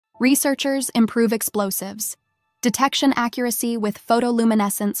Researchers improve explosives. Detection accuracy with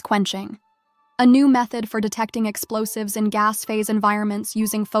photoluminescence quenching. A new method for detecting explosives in gas phase environments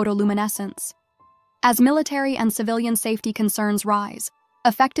using photoluminescence. As military and civilian safety concerns rise,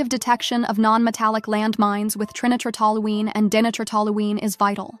 effective detection of non-metallic landmines with trinitrotoluene and dinitrotoluene is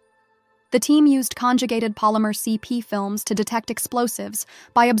vital. The team used conjugated polymer CP films to detect explosives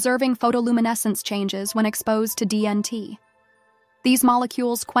by observing photoluminescence changes when exposed to DNT. These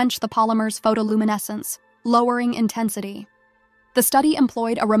molecules quench the polymer's photoluminescence, lowering intensity. The study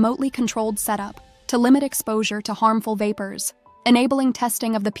employed a remotely controlled setup to limit exposure to harmful vapors, enabling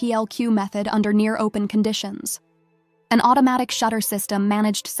testing of the PLQ method under near-open conditions. An automatic shutter system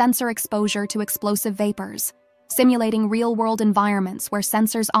managed sensor exposure to explosive vapors, simulating real-world environments where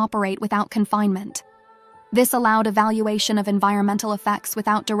sensors operate without confinement. This allowed evaluation of environmental effects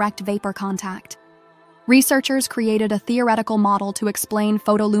without direct vapor contact. Researchers created a theoretical model to explain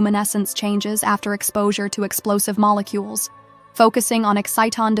photoluminescence changes after exposure to explosive molecules, focusing on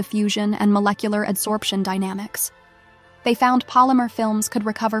exciton diffusion and molecular adsorption dynamics. They found polymer films could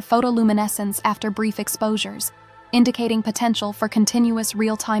recover photoluminescence after brief exposures, indicating potential for continuous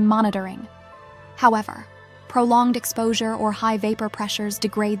real-time monitoring. However, prolonged exposure or high vapor pressures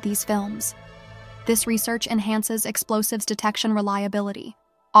degrade these films. This research enhances explosives detection reliability,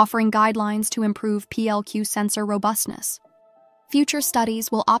 offering guidelines to improve PLQ sensor robustness. Future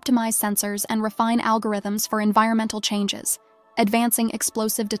studies will optimize sensors and refine algorithms for environmental changes, advancing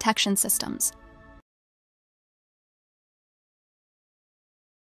explosive detection systems.